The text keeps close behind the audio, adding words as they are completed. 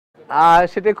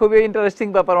সেটা খুবই ইন্টারেস্টিং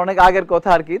ব্যাপার, অনেক আগের কথা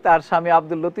আর কি। তার স্বামী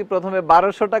আব্দুল লতিফ প্রথমে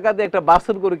 1200 টাকা দিয়ে একটা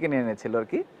বাছুর গরু কিনে এনেছিল আর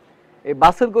কি। এই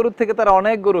বাছুর গরুর থেকে তার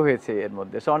অনেক গরু হয়েছে, এর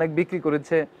মধ্যে সে অনেক বিক্রি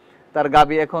করেছে। তার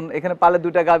গাবি এখন এখানে পালে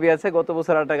 2টা গাবি আছে, গত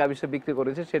বছর একটা গাবি সে বিক্রি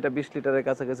করেছে, সেটা 20 লিটারের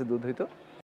কাছাকাছি দুধ হইতো।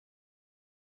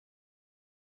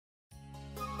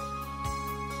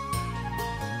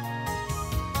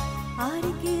 আর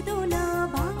কেঁদো না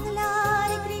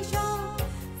বাংলার কৃষক,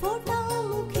 ফোটাও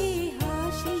মুখে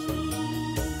হাসি।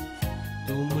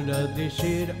 তোমরা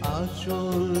দেশের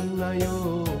আসল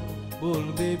নায়ক,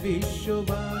 বলবে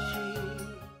বিশ্ববাসী।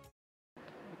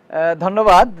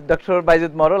 ধন্যবাদ ডক্টর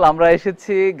বাইজিদ মরল। আমরা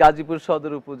এসেছি গাজীপুর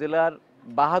সদর উপজেলার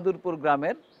বাহাদুরপুর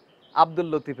গ্রামের আব্দুল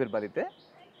লতিফের বাড়িতে।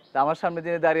 তা আমার সামনে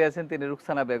যিনি দাঁড়িয়ে আছেন তিনি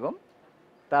রুকসানা বেগম।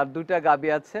 তার 2টা গাবি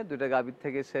আছে, 2টা গাবির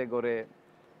থেকে সে গড়ে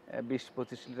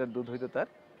 20-25 লিটার দুধ হইতো তার।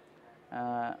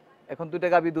 এখন 2টা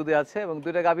গাবি দুধে আছে এবং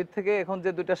 2টা গাবির থেকে এখন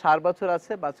যে 2টা ষাঁড় বাছুর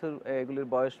আছে, বাছুর এগুলির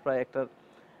বয়স প্রায় একটার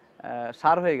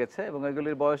ষাঁড় হয়ে গেছে এবং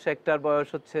এগুলির বয়স, একটার বয়স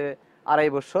হচ্ছে 2.5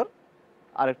 বছর,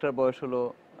 আরেকটার বয়স হলো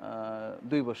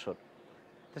 2 বছর।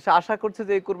 তো সে আশা করছে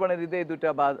যে এই কুরবানির ঈদে এই 2টা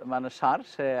মানে ষাঁড়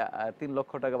সে 3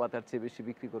 লক্ষ টাকা বা তার চেয়ে বেশি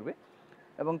বিক্রি করবে।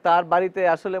 এবং তার বাড়িতে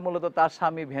আসলে মূলত তার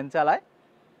স্বামী ভ্যান চালায়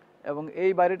এবং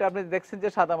এই বাড়িটা আপনি দেখছেন যে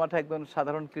সাদামাটা একজন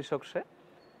সাধারণ কৃষক। সে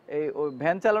এই ওই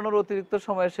ভ্যান চালানোর অতিরিক্ত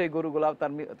সময়ে সেই গরুগুলো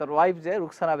তার ওয়াইফ যে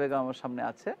রুকসানা বেগম আমার সামনে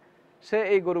আছে, সে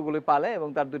এই গরুগুলি পালে এবং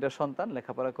তার 2টা সন্তান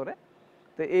লেখাপড়া করে।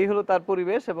 তো এই হলো তার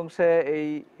পরিবেশ এবং সে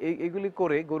এইগুলি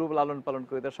করে গরু লালন পালন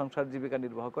করে তার সংসার জীবিকা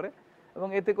নির্বাহ করে। এবং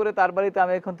এতে করে তার বাড়িতে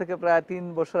আমি এখন থেকে প্রায় 3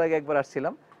 বছর আগে একবার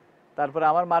আসছিলাম। তারপরে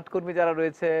আমার মাঠকর্মী যারা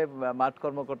রয়েছে, মাঠ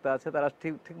কর্মকর্তা আছে, তারা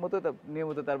ঠিক মতো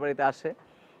নিয়মিত তার বাড়িতে আসে,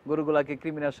 গরুগুলাকে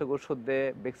কৃমিনাশক ওষুধ দেয়,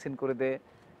 ভ্যাকসিন করে দেয়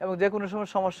এবং যে কোনো সময়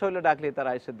সমস্যা হলে ডাকলে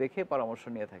তারা এসে দেখে পরামর্শ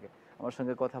নিয়ে থাকে, আমার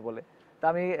সঙ্গে কথা বলে। তা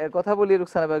আমি কথা বলি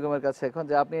রুকসানা বেগমের কাছে এখন,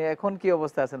 যে আপনি এখন কি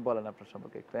অবস্থায় আছেন বলেন আপনার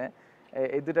সম্পর্কে একটু।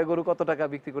 এই 2টা গরু কত টাকা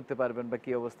বিক্রি করতে পারবেন বা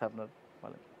কি অবস্থা আপনার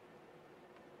বলেন।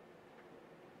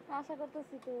 আশা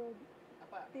করতেছি তো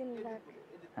 3 লাখ।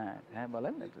 হ্যাঁ হ্যাঁ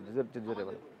বলেন, একটু জোরে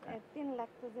বলেন। 3 লাখ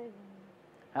তো যাইব।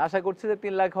 আশা করছি যে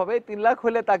 3 লাখ হবে। 3 লাখ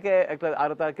হলে তাকে একটা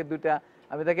আরো তাকে 2টা,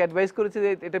 আমি তাকে অ্যাডভাইস করেছি যে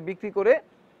এটা বিক্রি করে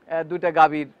 2টা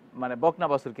গাভীর মানে বকনা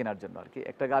বাছুর কেনার জন্য আর কি,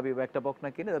 একটা গাভী বা একটা বকনা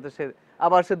কিনে যাতে সে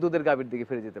আবার সে দুধের গাভীর দিকে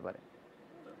ফিরে যেতে পারে।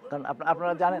 কারণ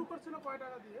আপনারা জানেন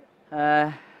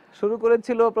শুরু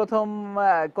করেছিল প্রথম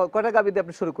কয়টা গাভী দিয়ে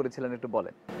আপনি শুরু করেছিলেন একটু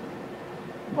বলেন।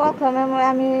 প্রথমে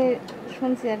আমি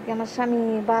শুনছি আর কি আমার স্বামী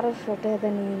 1200 টাকা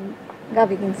দিয়ে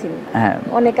গাভী কিনছিল, হ্যাঁ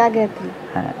অনেক আগে আর কি।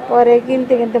 হ্যাঁ পরে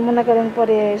কিনতে কিনতে মনে করেন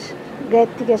পরে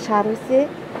গায়ের থেকে সার হয়েছে,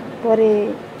 পরে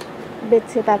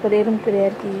বেচছে, তারপরে এরকম করে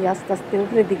আর কি আস্তে আস্তে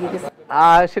উপরের দিকে গেছে।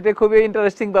 সেটা খুবই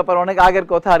ইন্টারেস্টিং ব্যাপার, অনেক আগের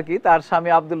কথা আর কি। তার স্বামী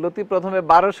আব্দুল লতিফ প্রথমে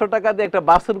 1200 টাকা দিয়ে একটা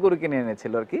বাছুর গরু কিনে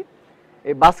এনেছিল আর কি।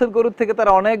 এই বাছুর গরুর থেকে তার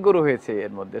অনেক গরু হয়েছে,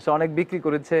 এর মধ্যে সে অনেক বিক্রি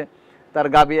করেছে। তার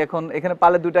গাবি এখন এখানে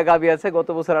পালে 2টা গাবি আছে, গত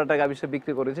বছর একটা গাবি সে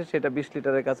বিক্রি করেছে, সেটা 20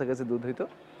 লিটারের কাছাকাছি দুধ হইতো।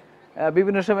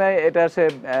 বিভিন্ন সময় এটা সে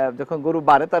যখন গরু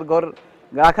বাড়ে, তার ঘর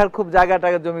রাখার খুব জায়গাটা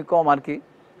জমি কম আর কি,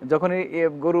 যখনই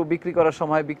গরু বিক্রি করার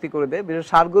সময় বিক্রি করে দেয়। বিশেষ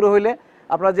ষাঁড় গরু হইলে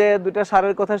আপনার যে 2টা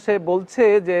ষাঁড়ের কথা সে বলছে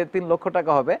যে 3 লক্ষ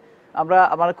টাকা হবে,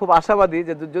 আমার খুব আশাবাদী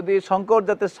যে যদি শঙ্কর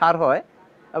জাতের ষাঁড় হয়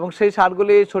এবং সেই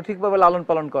ষাঁড়গুলি সঠিকভাবে লালন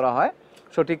পালন করা হয়,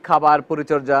 সঠিক খাবার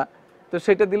পরিচর্যা, তো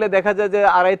সেটা দিলে দেখা যায় যে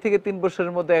 2.5 থেকে 3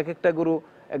 বছরের মধ্যে এক একটা গরু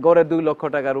গড়ে 2 লক্ষ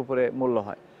টাকার উপরে মূল্য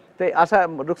হয়। তো আশা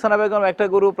রুকসানা বেগম একটা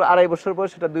গরু 2.5 বছর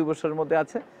বয়স, সেটা 2 বছরের মধ্যে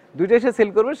আছে, 2টাই সে সেল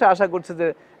করবে। সে আশা করছে যে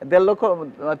 1.5 লক্ষ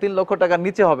 3 লক্ষ টাকার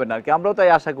নিচে হবে না আর কি, আমরাও তাই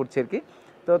আশা করছি আর কি।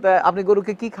 তো তাই আপনি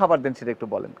গরুকে কি খাবার দেন সেটা একটু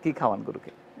বলেন, কি খাওয়ান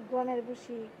গরুকে? গমের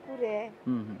ভুসি, কুড়ে,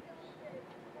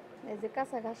 এই যে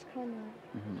কাঁচা ঘাস খাওয়ানো।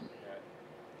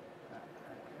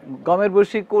 গমের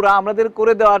ভুসি, কুড়া, আমাদের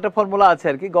করে দেওয়া একটা ফর্মুলা আছে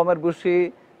আর কি। গমের ভুসি,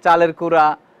 চালের কুড়া,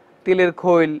 তিলের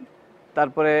খৈল,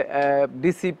 তারপরে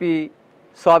ডিসিপি,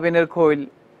 সয়াবিনের খৈল,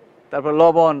 তারপর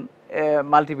লবণ,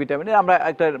 মাল্টিভিটামিন, আমরা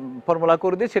একটা ফর্মুলা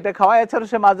করে দিই, সেটা খাওয়াই। এছাড়া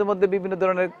সে মাঝে মধ্যে বিভিন্ন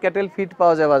ধরনের ক্যাটেল ফিড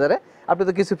পাওয়া যায় বাজারে, আপনি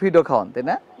তো কিছু ফিডও খাওয়ান তাই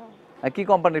না? কি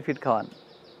কোম্পানির ফিড খাওয়ান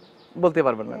বলতে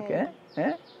পারবেন না কি? হ্যাঁ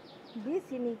হ্যাঁ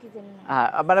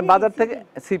মানে বাজার থেকে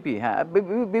সিপি, হ্যাঁ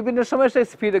বিভিন্ন সময় সে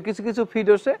ফিড, কিছু কিছু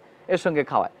ফিডও সে এর সঙ্গে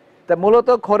খাওয়ায়। তা মূলত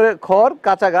খড়,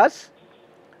 কাঁচা ঘাস,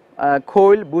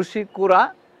 খৈল, ভুসি, কুড়া,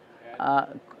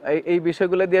 এই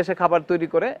বিষয়গুলো দিয়ে সে খাবার তৈরি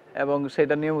করে এবং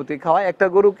সেটা নিয়মিত খাওয়ায়। একটা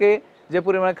গরুকে যে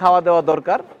পরিমাণে খাওয়া দেওয়া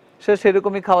দরকার সে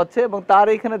সেরকমই খাওয়াচ্ছে এবং তার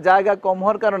এখানে জায়গা কম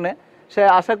হওয়ার কারণে সে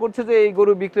আশা করছে যে এই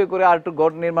গরু বিক্রি করে আর একটু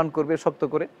ঘর নির্মাণ করবে শক্ত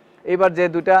করে। এবার যে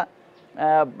 2টা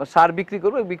ষাঁড়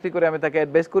বিক্রি করে আমি তাকে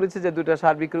অ্যাডভাইস করেছি যে 2টা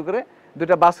ষাঁড় বিক্রি করে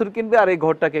 2টা বাছুর কিনবে আর এই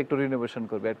ঘরটাকে একটু রিনোভেশন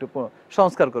করবে, একটু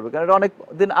সংস্কার করবে, কারণ এটা অনেক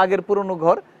দিন আগের পুরনো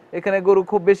ঘর, এখানে গরু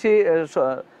খুব বেশি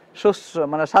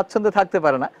মানে স্বাচ্ছন্দ্যে থাকতে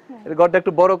পারে না, এর ঘরটা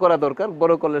একটু বড় করা দরকার,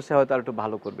 বড় করলে সে হয়তো আর একটু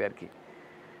ভালো করবে আর কি।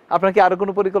 আপনার কি আরো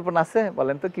কোনো পরিকল্পনা আছে?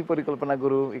 বলেন তো কি পরিকল্পনা,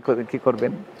 গরু কি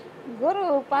করবেন? গরু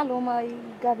পালুম, এই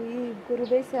গাড়ি গরু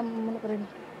বেচে মনে করেন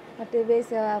হাটে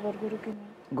বেচে আবার গরু কিনে।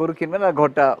 গরু কিনবেন আর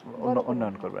ঘরটা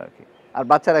উন্নয়ন করবেন আর কি। আর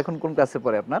বাচ্চারা এখন কোন ক্লাসে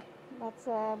পড়ে আপনার?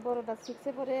 বাচ্চা বড়টা 6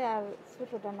 এ পড়ে আর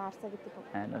ছোটটা নার্সারিতে পড়ে।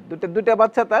 হ্যাঁ, দুটা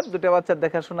বাচ্চা, তার দুটা বাচ্চার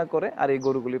দেখাশোনা করে আর এই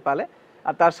গরুগুলি পালে।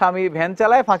 আর তার স্বামী ভ্যান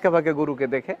চালায়, ফাঁকে ফাঁকে গরুকে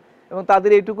দেখে, এবং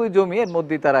তাদের এইটুকুই জমি, এর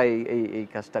মধ্যেই তারা এই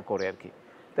কাজটা করে আর কি।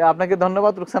 তাই আপনাকে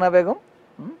ধন্যবাদ রুকসানা বেগম।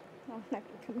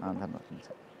 ধন্যবাদ।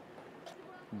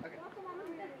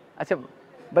 আচ্ছা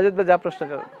বাজেদ ভাই, যা প্রশ্ন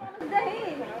করেন।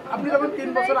 আপনি যখন 3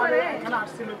 বছর আগে এখানে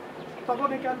আসছিলেন তখন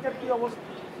এখানকার কি অবস্থা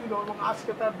ছিল এবং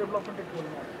আজকে তার ডেভেলপমেন্ট কি হলো?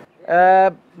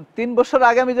 3 বছর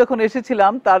আগে আমি যখন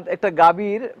এসেছিলাম, তার একটা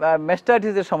গাভীর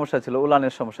ম্যাস্টাইটিসের সমস্যা ছিল,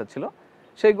 উলানের সমস্যা ছিল।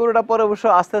 সেই গরুটা পরে অবশ্য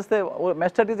আস্তে আস্তে,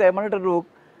 ম্যাস্টাইটিস এমন একটা রোগ,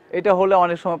 এটা হলে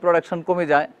অনেক সময় প্রোডাকশন কমে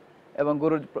যায় এবং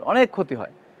গরুর অনেক ক্ষতি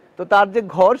হয়। তো তার যে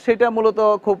ঘর, সেটা মূলত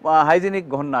খুব হাইজেনিক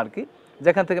ঘর না আর কি,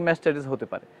 যেখান থেকে ম্যাস্টাইটিস হতে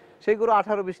পারে। সেই গরু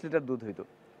 18-20 লিটার দুধ হইতো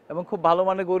এবং খুব ভালো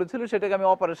মানের গরু ছিল। সেটাকে আমি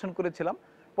অপারেশন করেছিলাম।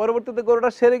 পরবর্তীতে গরুটা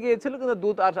সেরে গিয়েছিল, কিন্তু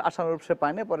দুধ আর আশানুরূপ সে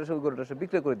পায়নি। পরে সেই গরুটা সে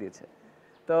বিক্রি করে দিয়েছে।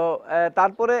 তো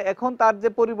তারপরে এখন তার যে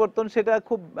পরিবর্তন, সেটা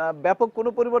খুব ব্যাপক কোনো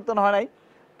পরিবর্তন হয় নাই।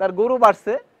 তার গরু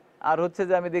বাড়ছে, আর হচ্ছে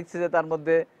যে আমি দেখছি যে তার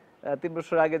মধ্যে 3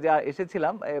 বছর আগে যা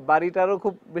এসেছিলাম, বাড়িটারও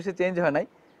খুব বেশি চেঞ্জ হয় নাই।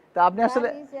 তা আপনি আসলে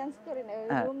চেঞ্জ করে না,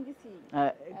 হ্যাঁ। রুম দিছি,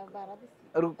 ভাড়া দিছি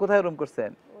কোথায় রুম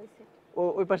করছেন? ওই সাইড।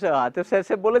 ওই পাশে? আচ্ছা,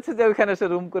 সে বলেছে যে ওইখানে সে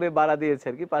রুম করে ভাড়া দিয়েছে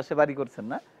আর কি, পাশে বাড়ি করছেন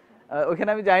না? ওইখানে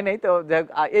আমি যাই নাই। তো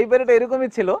এই বাড়িটা এরকমই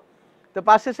ছিল, তো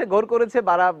পাশে সে ঘর করেছে,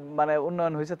 ভাড়া মানে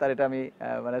উন্নয়ন হয়েছে তার, এটা আমি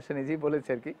মানে সে নিজেই বলেছে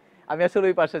আর কি। আমি আসলে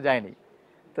ওই পাশে যাইনি।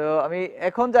 তো আমি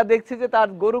এখন যা দেখছি যে তার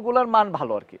গরুগুলার মান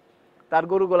ভালো আর কি। তার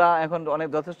গরুগুলা এখন অনেক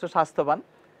যথেষ্ট স্বাস্থ্যবান,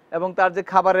 এবং তার যে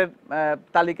খাবারের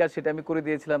তালিকা, সেটা আমি করে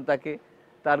দিয়েছিলাম তাকে।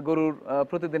 তার গরুর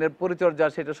প্রতিদিনের পরিচর্যা,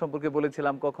 সেটা সম্পর্কে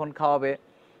বলেছিলাম, কখন খাওয়াবে,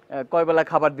 কয় বেলা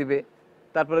খাবার দিবে,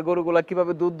 তারপরে গরুগুলা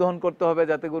কিভাবে দুধ দহন করতে হবে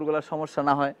যাতে গরুগুলার সমস্যা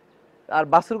না হয়, আর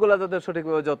বাছুরগুলা যাতে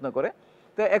সঠিকভাবে যত্ন করে।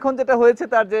 তো এখন যেটা হয়েছে,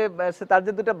 তার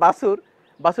যে দুটা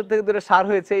বাছুর থেকে দুটো ষাঁড়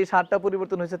হয়েছে, এই ষাঁড়টা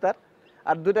পরিবর্তন হয়েছে তার।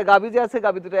 আর দুটা গাভী যে আছে,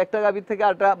 গাভী দুটো, একটা গাভীর থেকে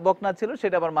আরেকটা বকনা ছিল,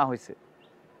 সেটা আবার মা হয়েছে।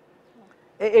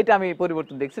 এটা আমি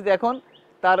পরিবর্তন দেখছি যে এখন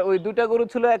তার ওই দুটা গরু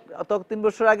ছিল 3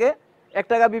 বছর আগে,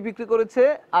 একটা গাভী বিক্রি করেছে,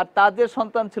 আর তার যে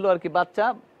সন্তান ছিল আর কি, বাচ্চা,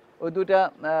 ওই দুইটা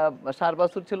ষাঁড়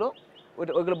বাছুর ছিল,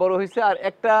 ওইগুলো বড় হয়েছে। আর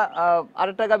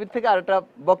আরেকটা গাভীর থেকে আরেকটা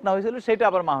বকনা হয়েছিল, সেটা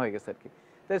আবার মা হয়ে গেছে আর কি।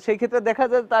 তো সেই ক্ষেত্রে দেখা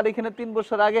যায় তার এখানে 3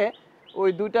 বছর আগে ওই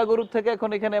দুইটা গরুর থেকে এখন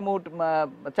এখানে মোট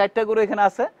 4টা গরু এখানে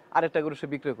আছে, আর একটা গরু সে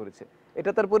বিক্রি করেছে।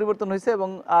 এটা তার পরিবর্তন হয়েছে। এবং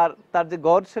আর তার যে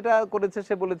ঘর, সেটা করেছে,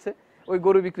 সে বলেছে ওই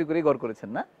গরু বিক্রি করে ঘর করেছেন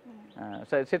না,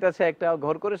 সেটা সে একটা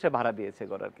ঘর করে সে ভাড়া দিয়েছে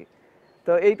ঘর আর কি।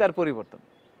 তো এই তার পরিবর্তন।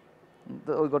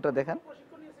 তো ওই ঘরটা দেখেন।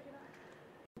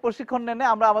 প্রশিক্ষণ নেয়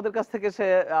আমরা আমাদের কাছ থেকে,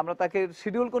 আমরা তাকে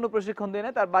শিডিউল কোনো প্রশিক্ষণ দিই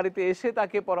না, তার বাড়িতে এসে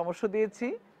তাকে পরামর্শ দিয়েছি।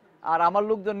 আর আমার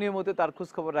লোকজন নিয়মিত তার খোঁজ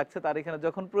খবর রাখছে। তার এখানে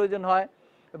যখন প্রয়োজন হয়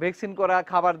ভ্যাকসিন করা,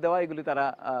 খাবার দেওয়া, এগুলি তারা,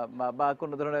 বা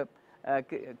কোনো ধরনের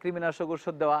কৃমিনাশক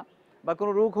ওষুধ দেওয়া, বা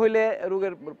কোনো রোগ হইলে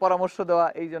রোগের পরামর্শ দেওয়া,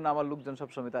 এই জন্য আমার লোকজন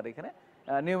সবসময় তার এখানে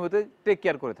নিয়মিত টেক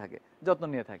কেয়ার করে থাকে, যত্ন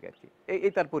নিয়ে থাকে আর কি।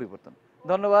 এই তার পরিবর্তন।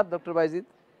 ধন্যবাদ ডক্টর বাইজিদ।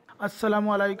 আসসালামু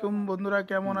আলাইকুম বন্ধুরা,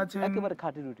 কেমন আছেন? একেবারে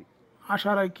খাঁটি রুটি।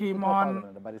 আশা রাখি মহান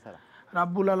বাড়ি ছাড়া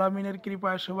রাব্বুল আলামিনের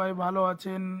কৃপায় সবাই ভালো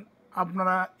আছেন।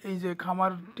 আপনারা এই যে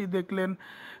খামারটি দেখলেন,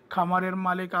 খামারের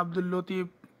মালিক আব্দুল লতিফ।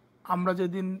 আমরা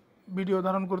যেদিন ভিডিও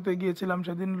ধারণ করতে গিয়েছিলাম,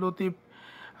 সেদিন লতিফ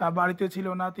বাড়িতে ছিল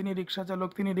না, তিনি রিক্সা চালক,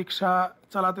 তিনি রিক্সা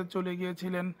চালাতে চলে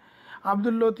গিয়েছিলেন।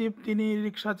 আব্দুল লতিফ তিনি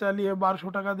রিক্সা চালিয়ে 1200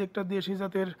 টাকা দিয়ে একটা দেশি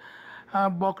জাতের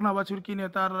বকনা বাছুর কিনে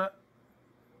তার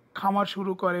খামার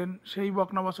শুরু করেন। সেই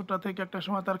বকনা বাছুরটা থেকে একটা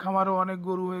সময় তার খামারও অনেক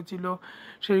গরু হয়েছিল,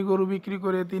 সেই গরু বিক্রি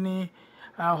করে তিনি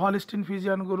হলস্টিন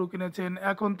ফ্রিজিয়ান গরু কিনেছেন।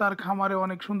 এখন তার খামারে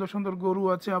অনেক সুন্দর সুন্দর গরু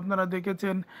আছে, আপনারা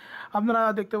দেখেছেন। আপনারা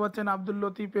দেখতে পাচ্ছেন আব্দুল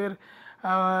লতিফের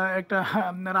একটা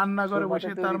রান্নাঘরে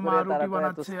বসে তার মা রুটি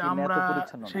বানাচ্ছে, আমরা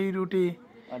সেই রুটি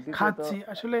খাচ্ছি।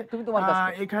 আসলে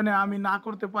এখানে আমি না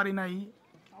করতে পারি নাই,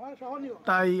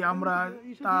 তাই আমরা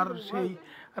তার সেই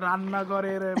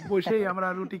রান্নাঘরের বসেই আমরা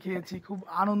রুটি খেয়েছি, খুব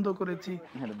আনন্দ করেছি।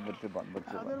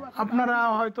 আপনারা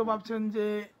হয়তো ভাবছেন যে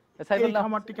এই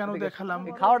খামারটি কেন দেখালাম।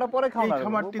 খাওয়াটা পরে খাও, এই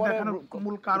খামারটি দেখানোর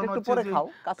মূল কারণ হচ্ছে যে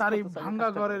তার এই ভাঙ্গা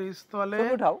ঘরের স্থলে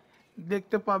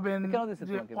দেখতে পাবেন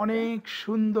যে অনেক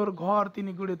সুন্দর ঘর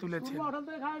তিনি গড়ে তুলেছেন।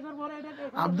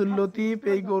 আব্দুল লতিফ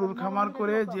এই গরুর খামার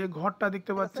করে যে ঘরটা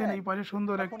দেখতে পাচ্ছেন, এই পাশে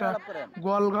সুন্দর একটা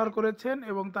গোয়াল ঘর করেছেন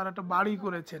এবং তার একটা বাড়ি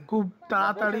করেছেন। খুব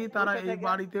তাড়াতাড়ি তারা এই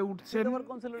বাড়িতে উঠছেন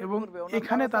এবং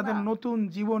এখানে তাদের নতুন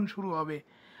জীবন শুরু হবে।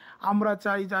 আমরা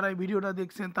চাই যারা এই ভিডিওটা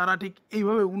দেখছেন তারা ঠিক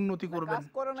এইভাবে উন্নতি করবেন।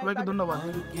 সবাইকে ধন্যবাদ।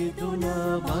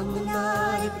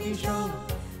 বাংলার কৃষক,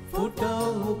 ফোটাও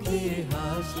মুখে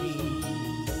হাসি,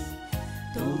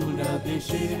 তোমরা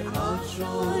দেশের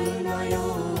আসল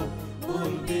নায়ক